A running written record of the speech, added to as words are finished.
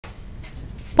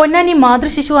പൊന്നാനി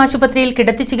മാതൃശിശു ആശുപത്രിയിൽ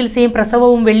കിടത്തി ചികിത്സയും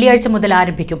പ്രസവവും വെള്ളിയാഴ്ച മുതൽ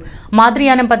ആരംഭിക്കും.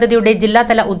 മാതൃയാനം പദ്ധതിയുടെ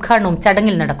ജില്ലാതല ഉദ്ഘാടനവും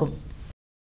ചടങ്ങിൽ നടക്കും.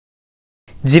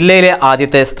 ജില്ലയിലെ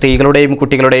ആദ്യത്തെ സ്ത്രീകളുടെയും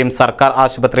കുട്ടികളുടെയും സർക്കാർ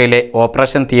ആശുപത്രിയിലെ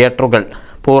ഓപ്പറേഷൻ തിയേറ്ററുകൾ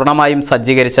പൂർണ്ണമായും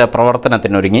സജ്ജീകരിച്ച്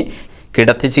പ്രവർത്തനത്തിനൊരുങ്ങി.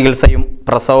 കിടത്തി ചികിത്സയും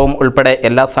പ്രസവവും ഉൾപ്പെടെ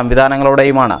എല്ലാ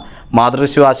സംവിധാനങ്ങളോടെയുമാണ്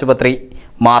മാതൃശിശു ആശുപത്രി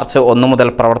മാർച്ച് 1 മുതൽ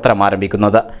പ്രവർത്തനം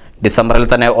ആരംഭിക്കുന്നത്. ഡിസംബറിൽ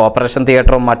തന്നെ ഓപ്പറേഷൻ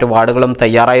തിയേറ്ററും മറ്റു വാർഡുകളും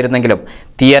തയ്യാറായിരുന്നെങ്കിലും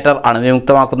തിയേറ്റർ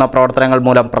അണുവിമുക്തമാക്കുന്ന പ്രവർത്തനങ്ങൾ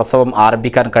മൂലം പ്രസവം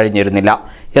ആരംഭിക്കാൻ കഴിഞ്ഞിരുന്നില്ല.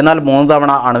 എന്നാൽ 3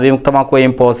 തവണ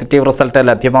അണുവിമുക്തമാക്കുകയും പോസിറ്റീവ് റിസൾട്ട്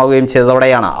ലഭ്യമാവുകയും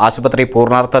ചെയ്തതോടെയാണ് ആശുപത്രി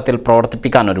പൂർണ്ണാർത്ഥത്തിൽ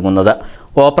പ്രവർത്തിപ്പിക്കാൻ ഒരുങ്ങുന്നത്.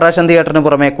 ഓപ്പറേഷൻ തിയേറ്ററിന്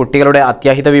പുറമെ കുട്ടികളുടെ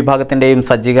അത്യാഹിത വിഭാഗത്തിൻ്റെയും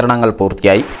സജ്ജീകരണങ്ങൾ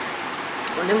പൂർത്തിയായി.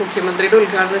 മുഖ്യമന്ത്രിയുടെ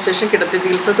ഉദ്ഘാടന ശേഷം കിടത്തി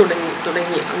ചികിത്സ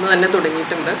തുടങ്ങി അന്ന് തന്നെ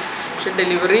തുടങ്ങിയിട്ടുണ്ട്. പക്ഷേ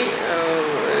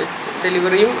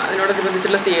ഡെലിവറിയും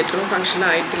അതിനോടനുബന്ധിച്ചുള്ള തിയേറ്ററും ഫംഗ്ഷൻ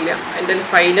ആയിട്ടില്ല. അതിൻ്റെ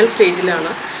ഫൈനൽ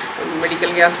സ്റ്റേജിലാണ്.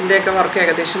 മെഡിക്കൽ ഗ്യാസിൻ്റെയൊക്കെ വർക്ക്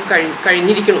ഏകദേശം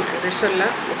കഴിഞ്ഞിരിക്കുന്നു. ഏകദേശമല്ല,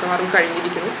 മിക്കവാറും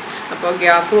കഴിഞ്ഞിരിക്കുന്നു. അപ്പോൾ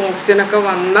ഗ്യാസും ഓക്സിജനൊക്കെ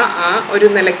വന്ന ആ ഒരു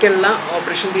നിലയ്ക്കുള്ള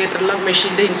ഓപ്പറേഷൻ തിയേറ്ററിലെ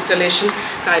മെഷീൻ്റെ ഇൻസ്റ്റലേഷൻ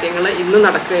കാര്യങ്ങൾ ഇന്ന്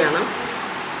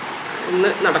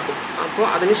നടക്കും. അപ്പോൾ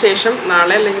അതിനുശേഷം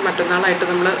നാളെ അല്ലെങ്കിൽ മറ്റന്നാളായിട്ട്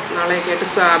നമ്മൾ നാളെയൊക്കെ ആയിട്ട്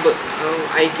സ്വാബ്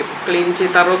അയക്കും.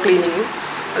 തറോ ക്ലീനിങ്ങും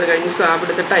അത് കഴിഞ്ഞ് സ്വാബ്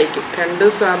എടുത്തിട്ട് അയക്കും. 2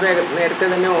 സ്വാബ് നേരത്തെ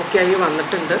തന്നെ ഓക്കെ ആയി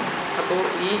വന്നിട്ടുണ്ട്. അപ്പോൾ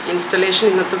ഈ ഇൻസ്റ്റലേഷൻ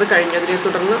ഇന്നത്തത് കഴിഞ്ഞതിനെ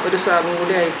തുടർന്ന് ഒരു സ്വാബും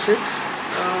കൂടി അയച്ച്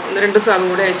 1-2 സ്വാബും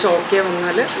കൂടി അയച്ച് ഓക്കെ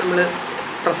വന്നാൽ നമ്മൾ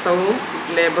പ്രസവവും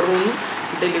ലേബർ റൂമും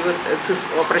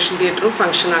ഓപ്പറേഷൻ തിയേറ്ററും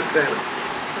ഫംഗ്ഷൻ ആക്കുകയാണ്.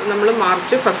 നമ്മൾ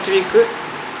മാർച്ച് ഫസ്റ്റ് വീക്ക്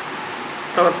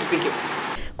പ്രവർത്തിപ്പിക്കും.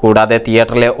 കൂടാതെ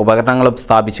തിയേറ്ററിലെ ഉപകരണങ്ങളും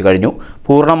സ്ഥാപിച്ചു കഴിഞ്ഞു.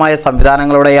 പൂർണ്ണമായ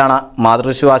സംവിധാനങ്ങളോടെയാണ്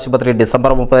മാതൃശിശു ആശുപത്രി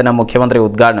ഡിസംബർ 30-ന് മുഖ്യമന്ത്രി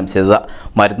ഉദ്ഘാടനം ചെയ്തത്.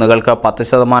 മരുന്നുകൾക്ക്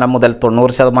 10% മുതൽ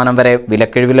 90% വരെ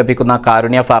വിലക്കിഴിവ് ലഭിക്കുന്ന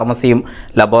കാരുണ്യ ഫാർമസിയും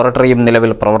ലബോറട്ടറിയും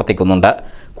നിലവിൽ പ്രവർത്തിക്കുന്നുണ്ട്.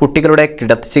 കുട്ടികളുടെ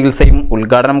കിടത്തി ചികിത്സയും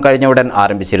ഉദ്ഘാടനം കഴിഞ്ഞ ഉടൻ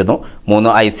ആരംഭിച്ചിരുന്നു.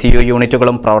 3 ICU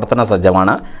യൂണിറ്റുകളും പ്രവർത്തന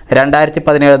സജ്ജമാണ്.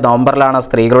 2017 നവംബറിലാണ്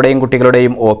സ്ത്രീകളുടെയും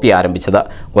കുട്ടികളുടെയും OP ആരംഭിച്ചത്.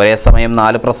 ഒരേ സമയം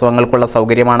 4 പ്രസവങ്ങൾക്കുള്ള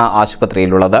സൗകര്യമാണ്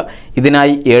ആശുപത്രിയിലുള്ളത്.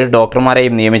 ഇതിനായി 7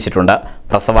 ഡോക്ടർമാരെയും നിയമിച്ചിട്ടുണ്ട്.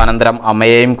 പ്രസവാനന്തരം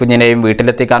അമ്മയെയും കുഞ്ഞിനെയും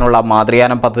വീട്ടിലെത്തിക്കാനുള്ള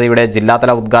മാതൃയാനം പദ്ധതിയുടെ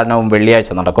ജില്ലാതല ഉദ്ഘാടനവും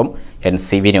വെള്ളിയാഴ്ച നടക്കും.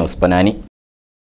 NCV news Ponnani.